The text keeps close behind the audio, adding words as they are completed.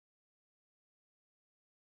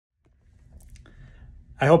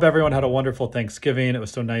I hope everyone had a wonderful Thanksgiving. It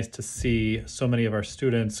was so nice to see so many of our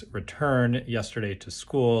students return yesterday to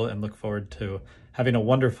school, and look forward to having a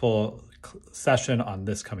wonderful session on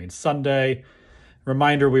this coming Sunday.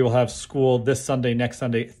 Reminder, we will have school this Sunday, next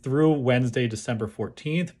Sunday, through Wednesday, December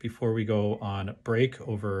 14th, before we go on break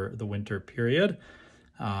over the winter period.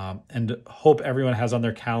 And hope everyone has on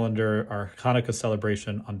their calendar our Hanukkah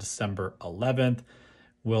celebration on December 11th.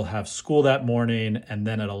 We'll have school that morning, and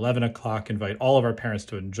then at 11 o'clock, invite all of our parents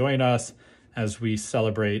to join us as we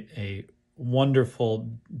celebrate a wonderful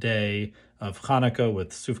day of Hanukkah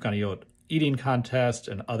with Sufganiyot eating contest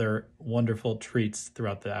and other wonderful treats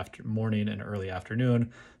throughout the morning and early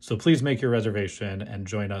afternoon. So please make your reservation and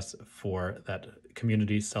join us for that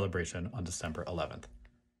community celebration on December 11th.